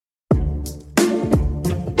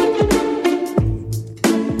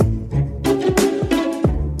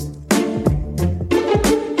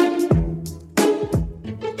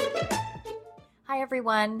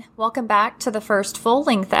everyone. Welcome back to the first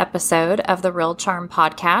full-length episode of the Real Charm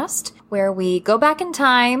podcast, where we go back in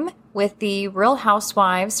time with the Real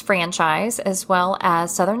Housewives franchise as well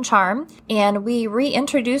as Southern Charm, and we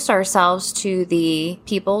reintroduce ourselves to the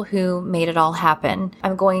people who made it all happen.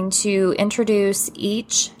 I'm going to introduce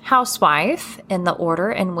each housewife in the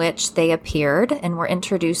order in which they appeared and were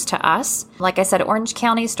introduced to us. Like I said, Orange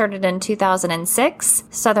County started in 2006.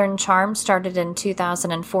 Southern Charm started in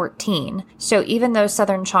 2014. So even though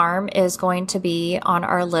Southern Charm is going to be on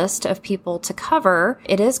our list of people to cover,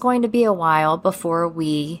 it is going to be a while before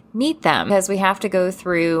we meet them because we have to go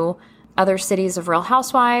through other cities of Real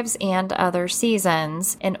Housewives and other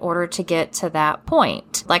seasons in order to get to that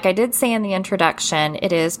point. Like I did say in the introduction,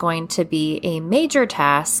 it is going to be a major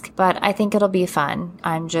task, but I think it'll be fun.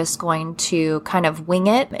 I'm just going to kind of wing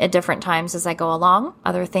it at different times as I go along.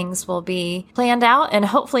 Other things will be planned out and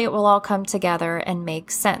hopefully it will all come together and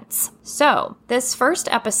make sense. So this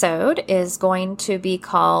first episode is going to be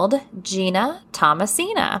called Jeana,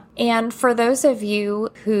 Tomasina. And for those of you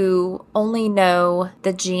who only know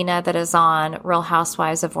the Jeana that is on Real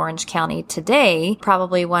Housewives of Orange County today,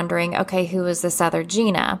 probably wondering, okay, who is this other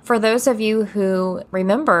Jeana? For those of you who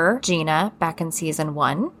remember Jeana back in season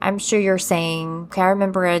 1, I'm sure you're saying, okay, I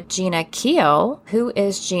remember a Jeana Keough. Who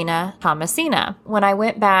is Jeana Tomasina? When I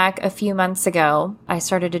went back a few months ago, I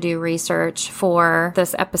started to do research for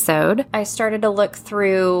this episode. I started to look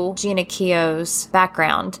through Jeana Keough's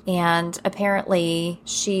background, and apparently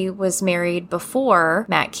she was married before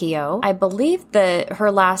Matt Keough. I believe that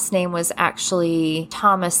her last name was actually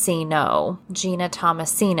Tomasino, Jeana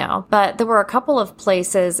Tomasino, but there were a couple of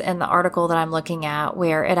places in the article that I'm looking at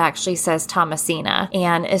where it actually says Tomasina,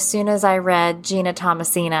 and as soon as I read Jeana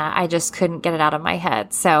Tomasina, I just couldn't get it out of my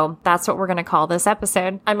head, so that's what we're going to call this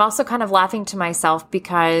episode. I'm also kind of laughing to myself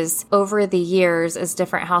because over the years, as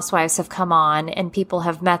different housewives have come on and people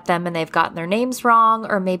have met them and they've gotten their names wrong,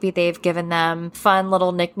 or maybe they've given them fun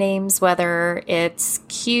little nicknames, whether it's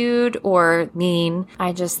cute or mean.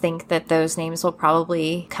 I just think that those names will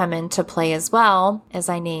probably come into play as well as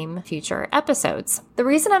I name future episodes. The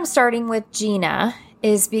reason I'm starting with Jeana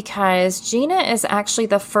is because Jeana is actually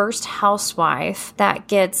the first housewife that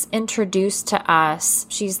gets introduced to us.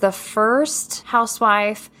 She's the first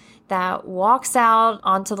housewife that walks out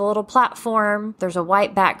onto the little platform. There's a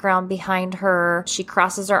white background behind her. She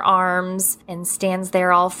crosses her arms and stands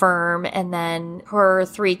there all firm. And then her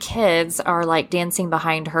 3 kids are like dancing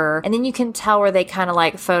behind her. And then you can tell where they kind of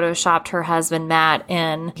like photoshopped her husband, Matt,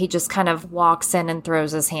 and he just kind of walks in and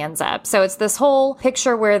throws his hands up. So it's this whole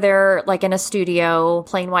picture where they're like in a studio,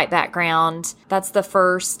 plain white background. That's the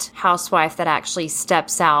first housewife that actually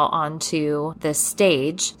steps out onto this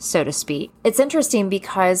stage, so to speak. It's interesting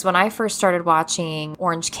because when I first started watching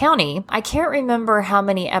Orange County, I can't remember how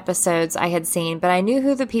many episodes I had seen, but I knew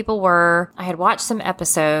who the people were. I had watched some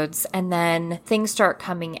episodes, and then things start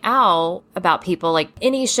coming out about people. Like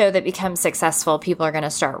any show that becomes successful, people are going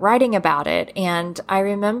to start writing about it. And I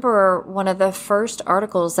remember one of the first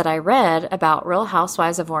articles that I read about Real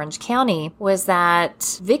Housewives of Orange County was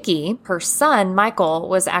that Vicky, her son, Michael,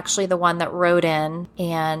 was actually the one that wrote in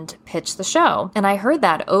and pitched the show. And I heard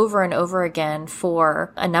that over and over again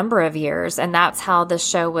for a number of years, and that's how the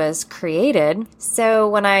show was created. So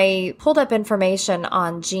when I pulled up information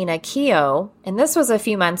on Jeana Keough, and this was a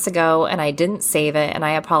few months ago, and I didn't save it, and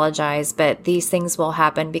I apologize, but these things will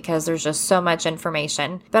happen because there's just so much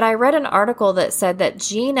information. But I read an article that said that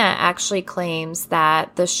Jeana actually claims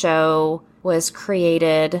that the show was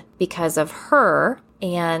created because of her.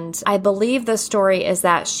 And I believe the story is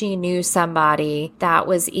that she knew somebody that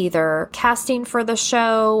was either casting for the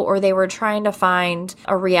show or they were trying to find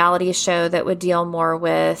a reality show that would deal more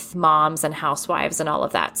with moms and housewives and all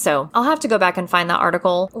of that. So I'll have to go back and find that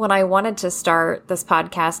article. When I wanted to start this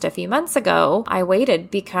podcast a few months ago, I waited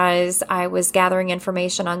because I was gathering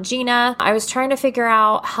information on Jeana. I was trying to figure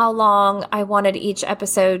out how long I wanted each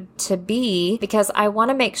episode to be because I want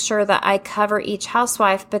to make sure that I cover each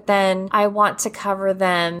housewife, but then I want to cover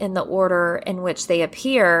them in the order in which they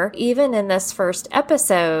appear. Even in this first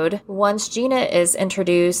episode, once Jeana is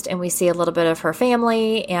introduced and we see a little bit of her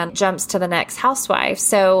family and jumps to the next housewife.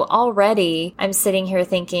 So already I'm sitting here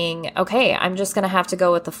thinking, okay, I'm just going to have to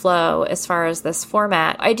go with the flow as far as this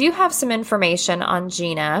format. I do have some information on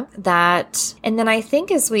Jeana and then I think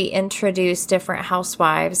as we introduce different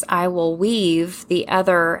housewives, I will weave the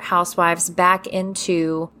other housewives back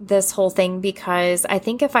into this whole thing because I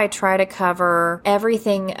think if I try to cover every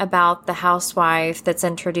everything about the housewife that's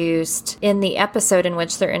introduced in the episode in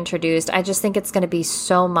which they're introduced, I just think it's going to be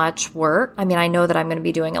so much work. I mean, I know that I'm going to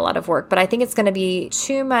be doing a lot of work, but I think it's going to be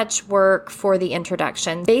too much work for the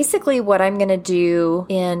introduction. Basically, what I'm going to do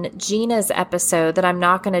in Jeana's episode that I'm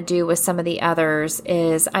not going to do with some of the others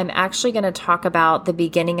is I'm actually going to talk about the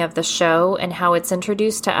beginning of the show and how it's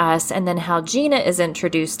introduced to us, and then how Jeana is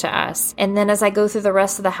introduced to us. And then as I go through the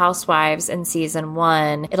rest of the housewives in season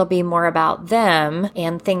 1, it'll be more about them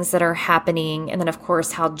and things that are happening, and then of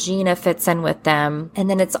course how Jeana fits in with them. And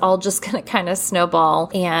then it's all just going to kind of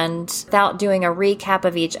snowball, and without doing a recap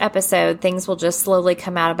of each episode, things will just slowly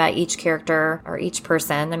come out about each character or each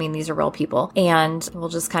person. I mean, these are real people, and we'll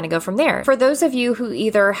just kind of go from there. For those of you who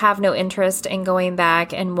either have no interest in going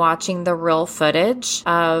back and watching the real footage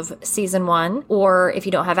of season 1, or if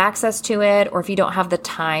you don't have access to it, or if you don't have the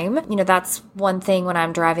time, that's one thing when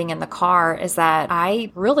I'm driving in the car, is that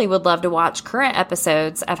I really would love to watch current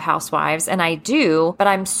episodes of Housewives, and I do, but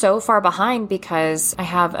I'm so far behind because I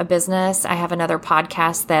have a business, I have another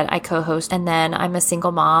podcast that I co-host, and then I'm a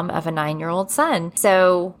single mom of a 9-year-old son.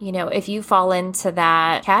 So, if you fall into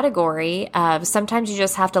that category of sometimes you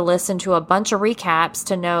just have to listen to a bunch of recaps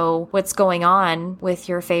to know what's going on with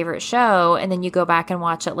your favorite show, and then you go back and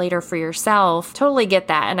watch it later for yourself, totally get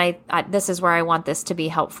that. And I this is where I want this to be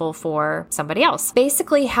helpful for somebody else.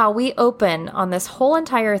 Basically, how we open on this whole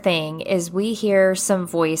entire thing is we hear some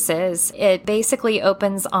voices. It basically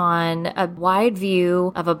opens on a wide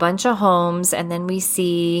view of a bunch of homes, and then we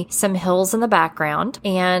see some hills in the background,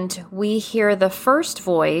 and we hear the first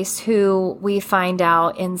voice, who we find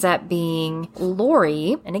out ends up being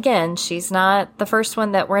Lori. And again, she's not the first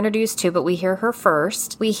one that we're introduced to, but we hear her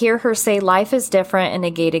first. We hear her say life is different in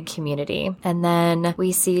a gated community. And then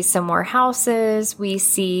we see some more houses. We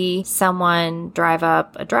see someone drive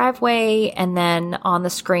up a driveway, and then on the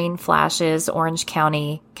screen flashes Orange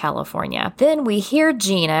County, California. Then we hear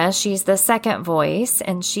Jeana. She's the second voice,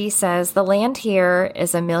 and she says the land here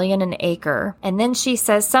is $1 million an acre. And then she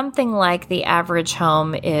says something like the average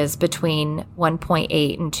home is between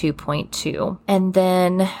 1.8 and 2.2. And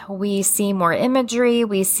then we see more imagery.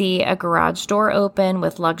 We see a garage door open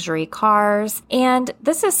with luxury cars. And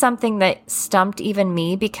this is something that stumped even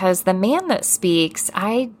me, because the man that speaks,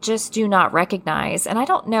 I just do not recognize. And I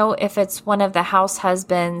don't know if it's one of the house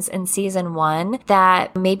husbands in season 1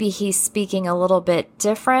 that maybe he's speaking a little bit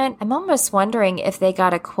different. I'm almost wondering if they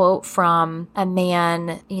got a quote from a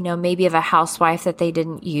man, maybe of a housewife that they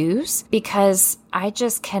didn't use, because I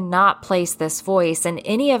just cannot place this voice in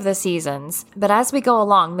any of the seasons. But as we go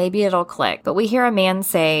along, maybe it'll click. But we hear a man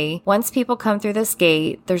say, once people come through this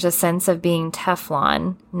gate, there's a sense of being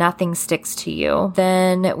Teflon. Nothing sticks to you.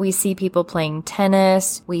 Then we see people playing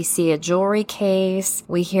tennis. We see a jewelry case.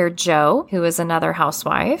 We hear Jo, who is another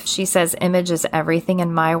housewife. She says, image is everything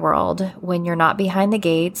in my world. When you're not behind the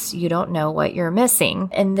gates, you don't know what you're missing.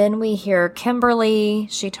 And then we hear Kimberly.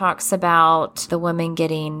 She talks about the women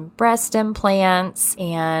getting breast implants,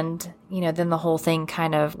 and then the whole thing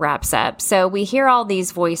kind of wraps up. So we hear all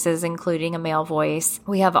these voices, including a male voice.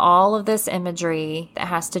 We have all of this imagery that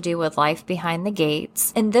has to do with life behind the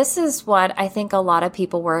gates. And this is what I think a lot of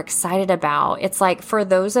people were excited about. It's like, for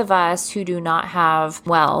those of us who do not have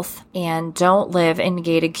wealth and don't live in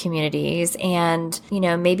gated communities, and,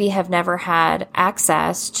 maybe have never had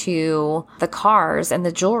access to the cars and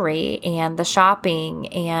the jewelry and the shopping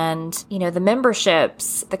and, the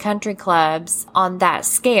memberships, the country clubs on that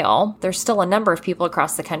scale. There's still a number of people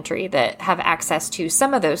across the country that have access to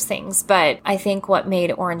some of those things. But I think what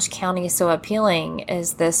made Orange County so appealing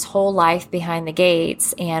is this whole life behind the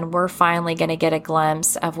gates. And we're finally going to get a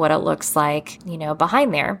glimpse of what it looks like,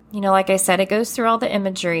 behind there. Like I said, it goes through all the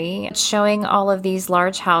imagery. It's showing all of these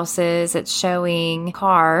large houses. It's showing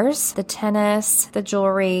cars, the tennis, the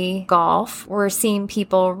jewelry, golf. We're seeing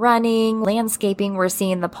people running, landscaping. We're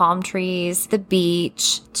seeing the palm trees, the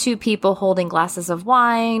beach, 2 people holding glasses of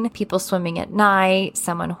wine, people swimming at night,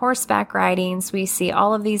 someone horseback riding. So we see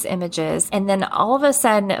all of these images. And then all of a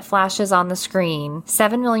sudden it flashes on the screen,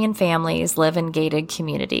 7 million families live in gated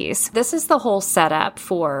communities. This is the whole setup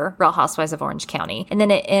for Real Housewives of Orange County. And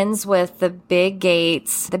then it ends with the big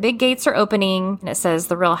gates. The big gates are opening, and it says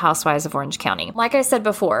the Real Housewives of Orange County. Like I said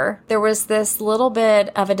before, there was this little bit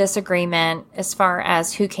of a disagreement as far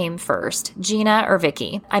as who came first, Jeana or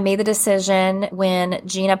Vicky. I made the decision when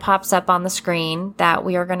Jeana pops up on the screen that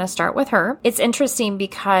we are going to start start with her. It's interesting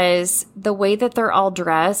because the way that they're all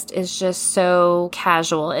dressed is just so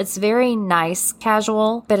casual. It's very nice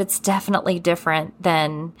casual, but it's definitely different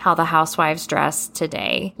than how the housewives dress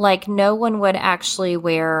today. Like, no one would actually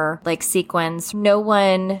wear like sequins. No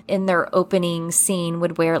one in their opening scene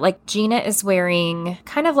would wear, like, Jeana is wearing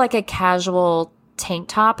kind of like a casual tank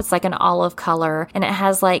top. It's like an olive color and it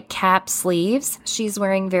has like cap sleeves. She's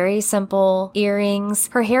wearing very simple earrings.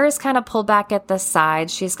 Her hair is kind of pulled back at the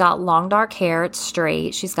side. She's got long dark hair. It's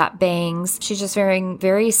straight. She's got bangs. She's just wearing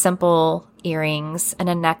very simple earrings and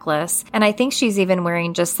a necklace. And I think she's even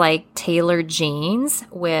wearing just like tailored jeans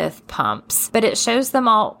with pumps. But it shows them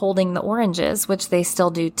all holding the oranges, which they still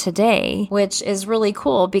do today, which is really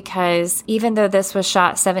cool because even though this was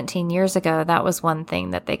shot 17 years ago, that was one thing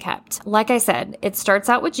that they kept. Like I said, it starts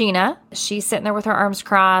out with Jeana. She's sitting there with her arms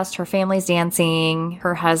crossed. Her family's dancing.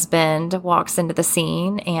 Her husband walks into the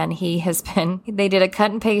scene and they did a cut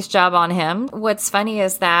and paste job on him. What's funny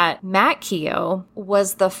is that Matt Keough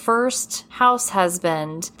was the first house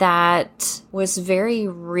husband that was very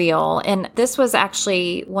real. And this was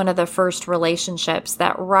actually one of the first relationships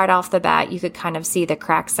that right off the bat, you could kind of see the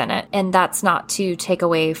cracks in it. And that's not to take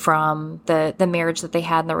away from the marriage that they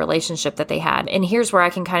had and the relationship that they had. And here's where I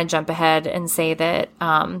can kind of jump ahead and say that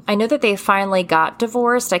I know that they finally got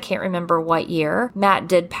divorced. I can't remember what year. Matt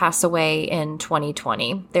did pass away in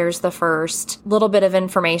 2020. There's the first little bit of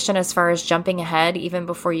information as far as jumping ahead, even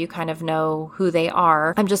before you kind of know who they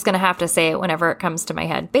are. I'm just going to have to say it whenever it comes to my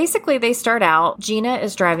head. Basically, they start out, Jeana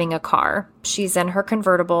is driving a car. She's in her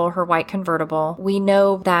convertible, her white convertible. We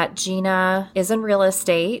know that Jeana is in real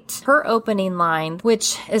estate. Her opening line,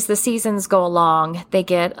 which as the seasons go along, they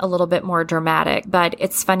get a little bit more dramatic, but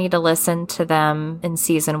it's funny to listen to them in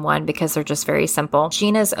season 1 because they're just very simple.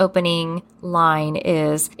 Jeana's opening line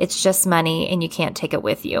is, "It's just money and you can't take it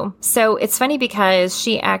with you." So it's funny because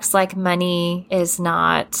she acts like money is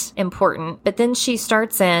not important, but then she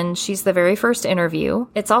starts she's the very first interview.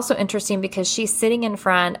 It's also interesting because she's sitting in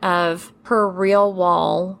front of her real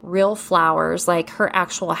wall, real flowers, like her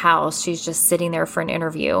actual house. She's just sitting there for an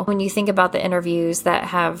interview. When you think about the interviews that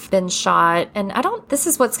have been shot, and this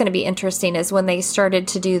is what's going to be interesting is when they started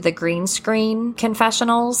to do the green screen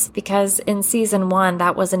confessionals, because in season 1,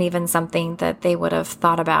 that wasn't even something that they would have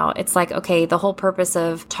thought about. It's like, okay, the whole purpose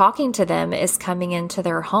of talking to them is coming into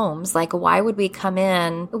their homes. Like, why would we come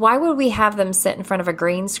in? Why would we have them sit in front of a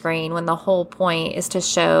green screen when the whole point is to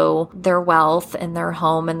show their wealth and their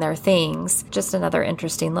home and their things? Just another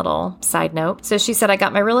interesting little side note. So she said, "I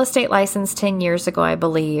got my real estate license 10 years ago, I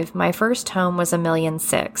believe. My first home was $1.6 million."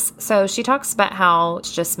 So she talks about how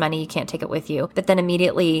it's just money, you can't take it with you. But then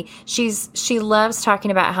immediately she loves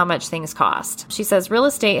talking about how much things cost. She says, "Real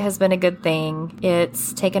estate has been a good thing.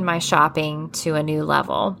 It's taken my shopping to a new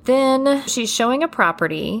level." Then she's showing a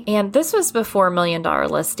property, and this was before $1 million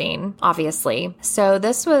listing, obviously. So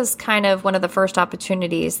this was kind of one of the first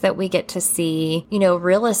opportunities that we get to see,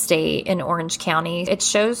 real estate in Orange County. It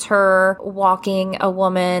shows her walking a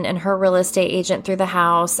woman and her real estate agent through the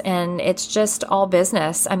house, and it's just all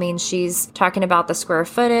business. I mean, she's talking about the square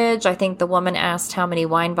footage. I think the woman asked how many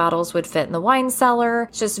wine bottles would fit in the wine cellar.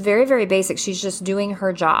 It's just very, very basic. She's just doing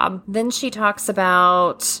her job. Then she talks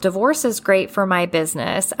about, "Divorce is great for my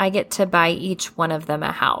business. I get to buy each one of them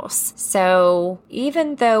a house." So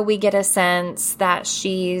even though we get a sense that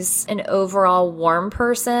she's an overall warm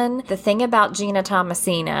person, the thing about Jeana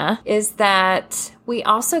Tomasina is that we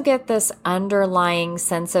also get this underlying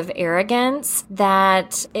sense of arrogance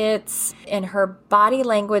that it's in her body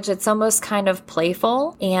language. It's almost kind of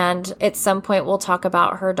playful. And at some point we'll talk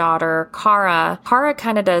about her daughter, Cara. Cara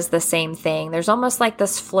kind of does the same thing. There's almost like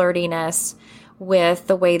this flirtiness with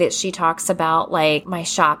the way that she talks about like my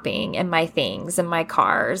shopping and my things and my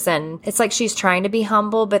cars. And it's like she's trying to be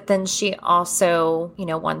humble, but then she also,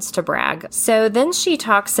 wants to brag. So then she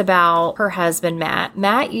talks about her husband, Matt.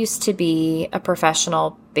 Matt used to be a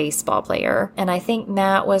professional baseball player, and I think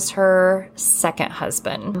Matt was her second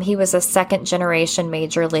husband. He was a second generation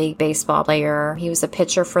Major League Baseball player. He was a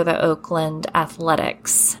pitcher for the Oakland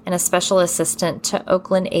Athletics and a special assistant to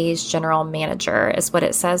Oakland A's general manager, is what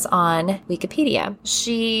it says on Wikipedia.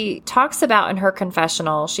 She talks about in her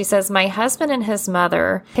confessional, she says, "My husband and his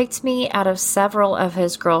mother picked me out of several of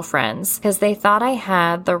his girlfriends because they thought I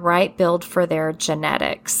had the right build for their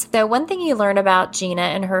genetics." So one thing you learn about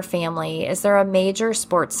Jeana and her family is they're a major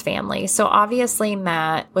sports sports family. So obviously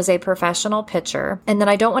Matt was a professional pitcher. And then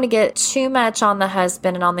I don't want to get too much on the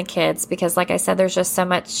husband and on the kids because like I said, there's just so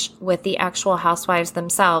much with the actual housewives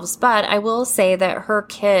themselves. But I will say that her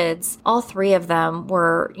kids, all three of them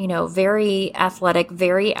were, very athletic,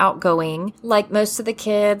 very outgoing. Like most of the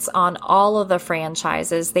kids on all of the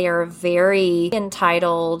franchises, they are very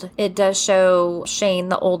entitled. It does show Shane,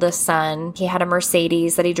 the oldest son. He had a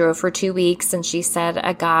Mercedes that he drove for 2 weeks, and she said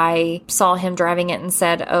a guy saw him driving it and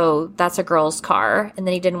said, "Oh, that's a girl's car." And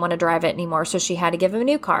then he didn't want to drive it anymore, so she had to give him a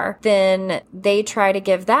new car. Then they try to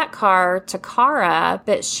give that car to Cara,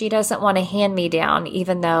 but she doesn't want a hand-me-down,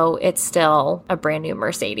 even though it's still a brand new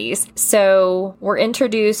Mercedes. So we're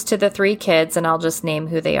introduced to the three kids, and I'll just name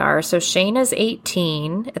who they are. So Shane is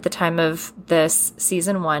 18 at the time of this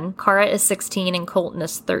season 1. Cara is 16 and Colton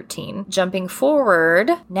is 13. Jumping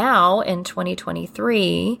forward, now in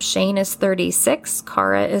 2023, Shane is 36,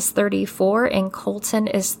 Cara is 34, and Colton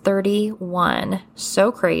is 31.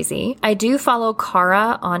 So crazy. I do follow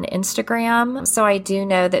Cara on Instagram, so I do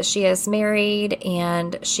know that she is married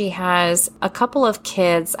and she has a couple of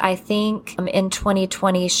kids. I think in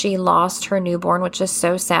 2020 she lost her newborn, which is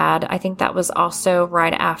so sad. I think that was also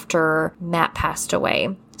right after Matt passed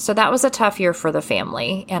away. So that was a tough year for the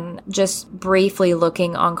family. And just briefly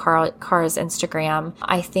looking on Cara's Instagram,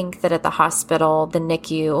 I think that at the hospital, the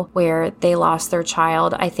NICU, where they lost their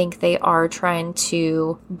child, I think they are trying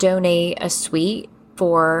to donate a suite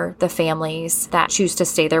for the families that choose to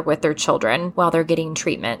stay there with their children while they're getting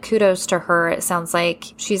treatment. Kudos to her. It sounds like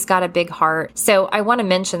she's got a big heart. So I want to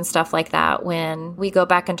mention stuff like that when we go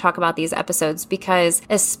back and talk about these episodes, because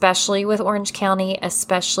especially with Orange County,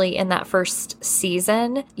 especially in that first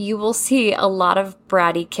season, you will see a lot of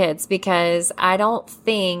bratty kids, because I don't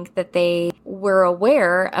think that they were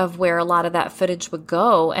aware of where a lot of that footage would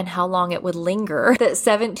go and how long it would linger. That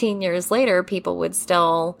 17 years later, people would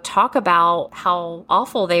still talk about how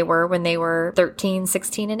awful they were when they were 13,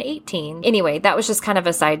 16, and 18. Anyway, that was just kind of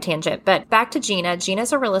a side tangent. But back to Jeana.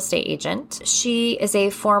 Jeana's a real estate agent. She is a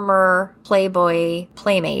former Playboy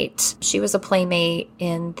playmate. She was a playmate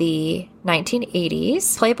in the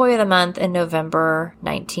 1980s, Playboy of the Month in November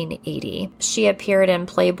 1980. She appeared in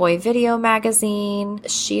Playboy Video magazine.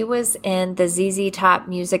 She was in the ZZ Top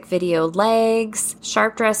music video Legs,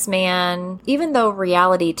 Sharp Dressed Man. Even though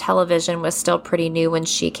reality television was still pretty new when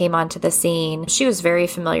she came onto the scene, she was very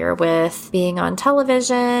familiar with being on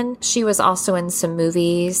television. She was also in some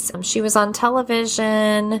movies. She was on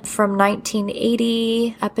television from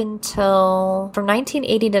 1980 up until from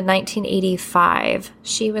 1980 to 1985.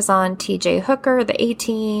 She was on TJ Hooker, The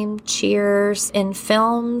A-Team, Cheers. In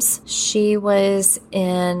films, she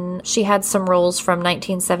had some roles from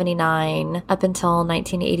 1979 up until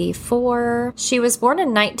 1984. She was born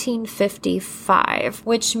in 1955,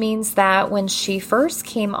 which means that when she first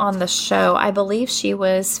came on the show, I believe she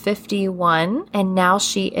was 51, and now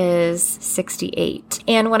she is 68.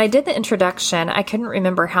 And when I did the introduction, I couldn't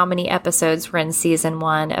remember how many episodes were in season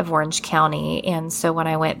 1 of Orange County, and so when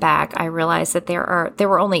I went back, I realized that there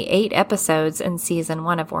were only 8 episodes in season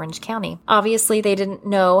 1 of Orange County. Obviously, they didn't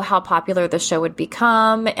know how popular the show would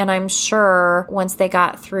become, and I'm sure once they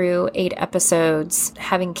got through 8 episodes,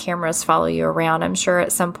 having cameras follow you around, I'm sure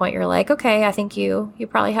at some point you're like, okay, I think you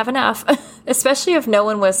probably have enough. Especially if no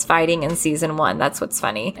one was fighting in season 1. That's what's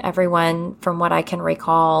funny. Everyone, from what I can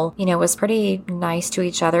recall, was pretty nice to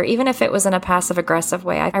each other, even if it was in a passive-aggressive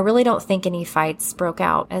way. I really don't think any fights broke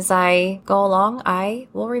out. As I go along, I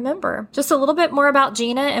will remember. Just a little bit more about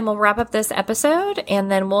Jeana, and we'll wrap up this episode, and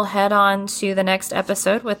then we'll head on to the next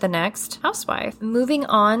episode with the next housewife. Moving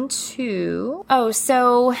on to... I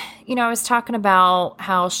was talking about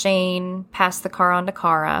how Shane passed the car on to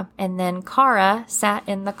Cara, and then Cara sat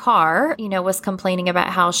in the car, was complaining about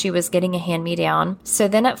how she was getting a hand-me-down. So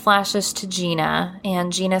then it flashes to Jeana,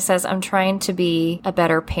 and Jeana says, "I'm trying to be a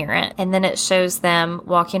better parent." And then it shows them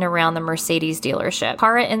walking around the Mercedes dealership.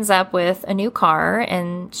 Cara ends up with a new car,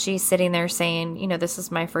 and she's sitting there saying, this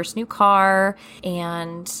is my first new car,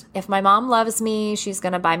 and if my mom loves me, she's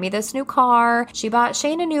going to buy me this new car. She bought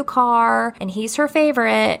Shane a new car, and he's her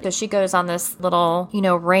favorite. So she goes on this little,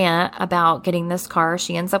 rant about getting this car.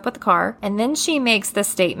 She ends up with the car, and then she makes the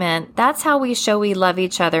statement, "That's how we show we love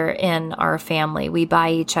each other in our family. We buy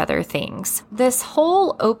each other things." This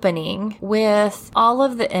whole opening with all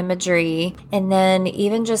of the imagery, and then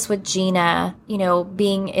even just with Jeana,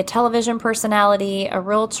 being a television personality, a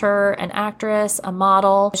realtor, an actress, a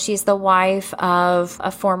model. She's the wife of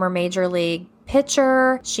a former Major League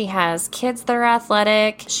pitcher. She has kids that are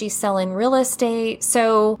athletic. She's selling real estate.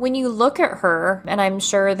 So when you look at her, and I'm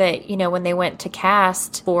sure that, when they went to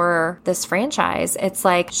cast for this franchise, it's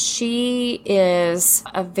like she is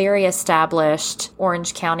a very established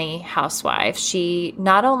Orange County housewife. She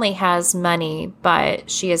not only has money, but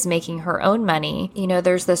she is making her own money.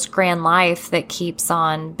 There's this grand life that keeps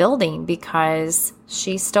on building because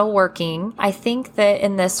she's still working. I think that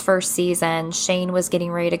in this first season, Shane was getting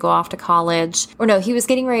ready to go off to college. Or no, he was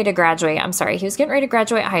getting ready to graduate. I'm sorry. He was getting ready to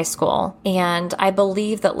graduate high school. And I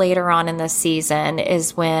believe that later on in this season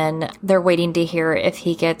is when they're waiting to hear if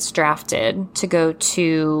he gets drafted to go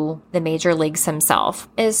to the major leagues himself.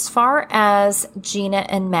 As far as Jeana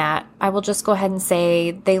and Matt, I will just go ahead and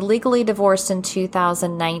say they legally divorced in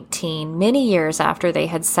 2019, many years after they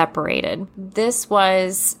had separated.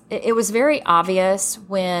 It was very obvious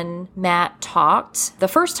when Matt talked. The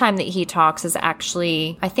first time that he talks is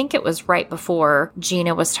actually, I think it was right before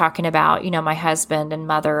Jeana was talking about, my husband and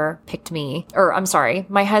mother picked me, or I'm sorry,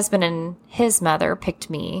 my husband and his mother picked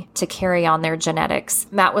me to carry on their genetics.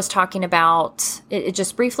 Matt was talking about, it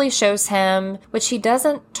just briefly shows him, which he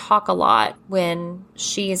doesn't talk a lot when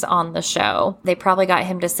she's on the show. They probably got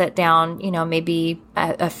him to sit down, maybe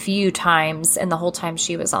a few times in the whole time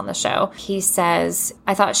she was on the show. He says,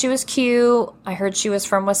 I thought she was cute. I heard she was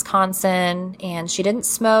from Wisconsin and she didn't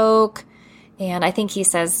smoke. And I think he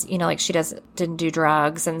says, she didn't do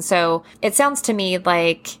drugs. And so it sounds to me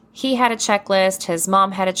like he had a checklist, his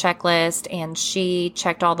mom had a checklist, and she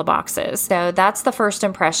checked all the boxes. So that's the first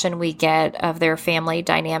impression we get of their family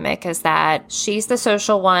dynamic, is that she's the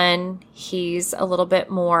social one. He's a little bit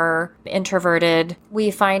more introverted.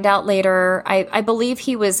 We find out later, I believe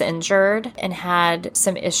he was injured and had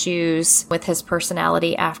some issues with his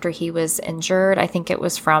personality after he was injured. I think it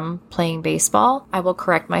was from playing baseball. I will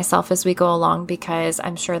correct myself as we go along because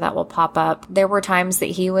I'm sure that will pop up. There were times that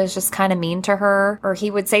he was just kind of mean to her, or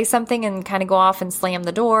he would say something and kind of go off and slam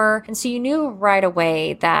the door. And so you knew right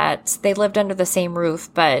away that they lived under the same roof.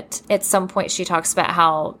 But at some point she talks about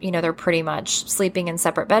how, they're pretty much sleeping in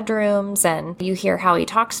separate bedrooms, and you hear how he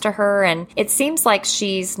talks to her. And it seems like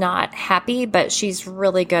she's not happy, but she's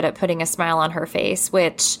really good at putting a smile on her face,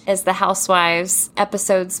 which as the Housewives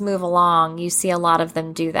episodes move along, you see a lot of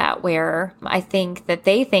them do that, where I think that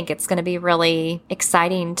they think it's going to be really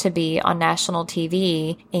exciting to be on national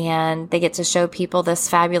TV and they get to show people this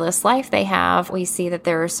fabulous life they have. We see that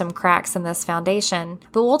there are some cracks in this foundation,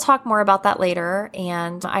 but we'll talk more about that later.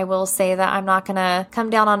 And I will say that I'm not going to come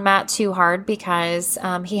down on Matt too hard because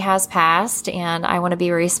he has passed, and I want to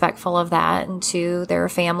be respectful of that and to their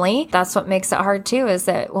family. That's what makes it hard too, is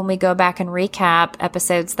that when we go back and recap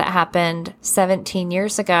episodes that happened 17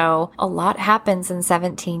 years ago, a lot happens in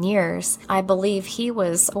 17 years. I believe he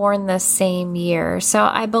was born the same year. So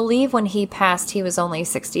I believe when he passed, he was only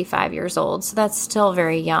 65 years old. So that's still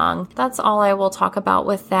very young. That's all I will talk about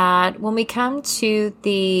with that. When we come to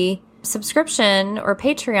the subscription or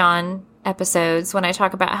Patreon episodes, when I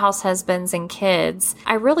talk about house husbands and kids,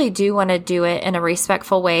 I really do want to do it in a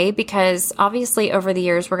respectful way, because obviously over the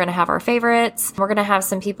years, we're going to have our favorites. We're going to have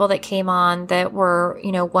some people that came on that were,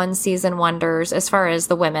 one season wonders as far as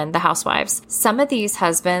the women, the housewives. Some of these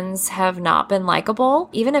husbands have not been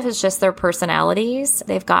likable, even if it's just their personalities.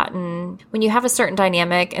 They've gotten, when you have a certain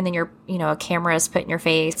dynamic and then a camera is put in your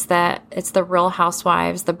face, that it's the Real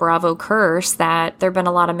Housewives, the Bravo curse, that there've been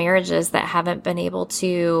a lot of marriages that haven't been able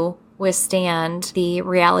to withstand the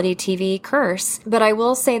reality TV curse. But I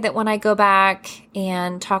will say that when I go back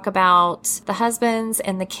and talk about the husbands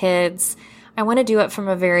and the kids, I want to do it from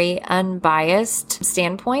a very unbiased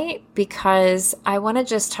standpoint, because I want to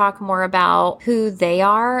just talk more about who they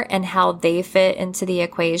are and how they fit into the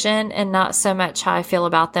equation, and not so much how I feel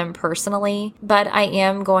about them personally. But I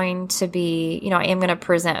am going to be, I am going to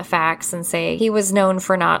present facts and say he was known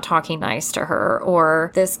for not talking nice to her,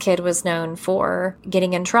 or this kid was known for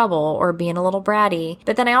getting in trouble or being a little bratty.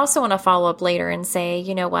 But then I also want to follow up later and say,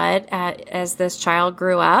 you know what, as this child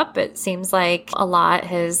grew up, it seems like a lot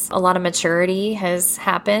of maturity has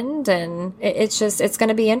happened, and it's going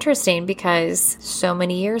to be interesting because so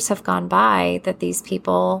many years have gone by that these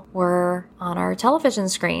people were on our television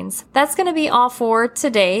screens. That's going to be all for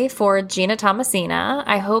today for Jeana Tomasina.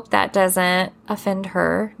 I hope that doesn't offend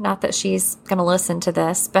her. Not that she's going to listen to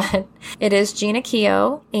this, but it is Jeana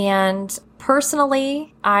Keough. And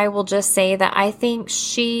Personally, I will just say that I think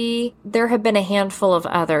there have been a handful of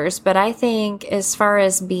others, but I think as far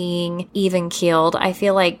as being even keeled, I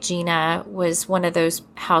feel like Jeana was one of those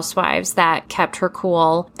housewives that kept her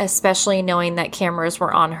cool, especially knowing that cameras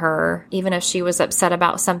were on her. Even if she was upset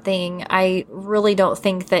about something, I really don't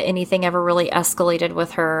think that anything ever really escalated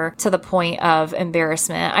with her to the point of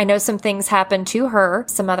embarrassment. I know some things happened to her.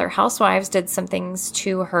 Some other housewives did some things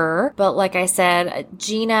to her, but like I said,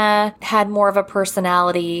 Jeana had more of a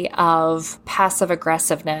personality of passive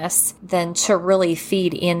aggressiveness than to really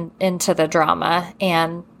feed into the drama.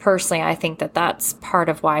 And personally, I think that that's part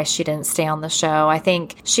of why she didn't stay on the show. I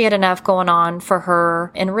think she had enough going on for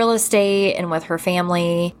her in real estate and with her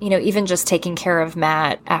family, even just taking care of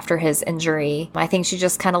Matt after his injury. I think she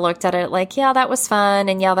just kind of looked at it like, yeah, that was fun.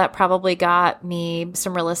 And yeah, that probably got me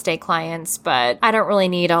some real estate clients, but I don't really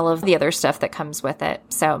need all of the other stuff that comes with it.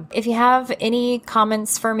 So if you have any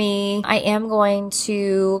comments for me, I am going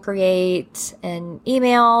to create an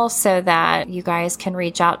email so that you guys can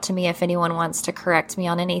reach out to me if anyone wants to correct me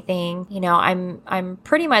on anything. I'm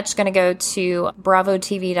pretty much going to go to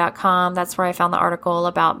bravotv.com. That's where I found the article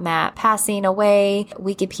about Matt passing away,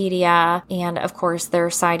 Wikipedia, and of course they're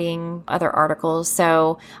citing other articles.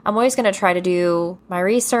 So I'm always going to try to do my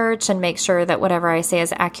research and make sure that whatever I say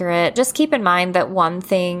is accurate. Just keep in mind that one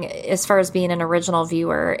thing as far as being an original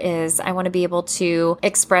viewer is I want to be able to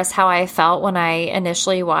express how I felt when I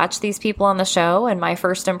initially watched these people on the show and my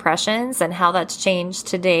first impressions and how that's changed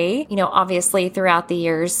today. Obviously throughout the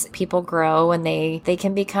years, people grow and they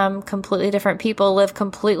can become completely different people, live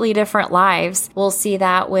completely different lives. We'll see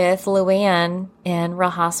that with Luann in Real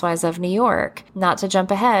Housewives of New York. Not to jump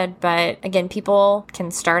ahead, but again, people can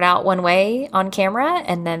start out one way on camera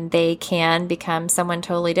and then they can become someone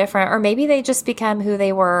totally different, or maybe they just become who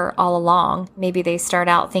they were all along. Maybe they start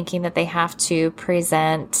out thinking that they have to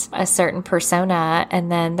present a certain persona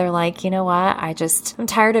and then they're like, you know what, I'm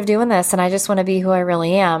tired of doing this and I just want to be who I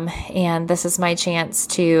really am. And this is my chance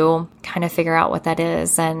to kind of figure out what that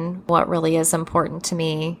is and what really is important to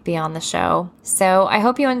me beyond the show. So I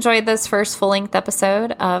hope you enjoyed this first full-length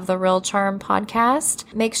episode of the Real Charm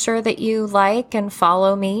podcast. Make sure that you like and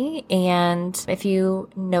follow me. And if you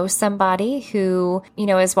know somebody who,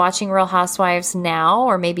 is watching Real Housewives now,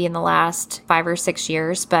 or maybe in the last 5 or 6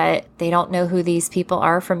 years, but they don't know who these people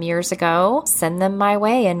are from years ago, send them my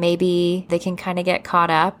way and maybe they can kind of get caught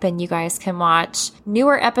up and you guys can watch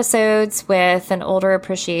newer episodes with an older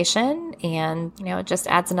appreciation. And, it just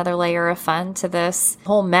adds another layer of fun to this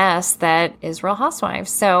whole mess that is Real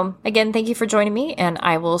Housewives. So again, thank you for joining me and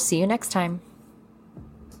I will see you next time.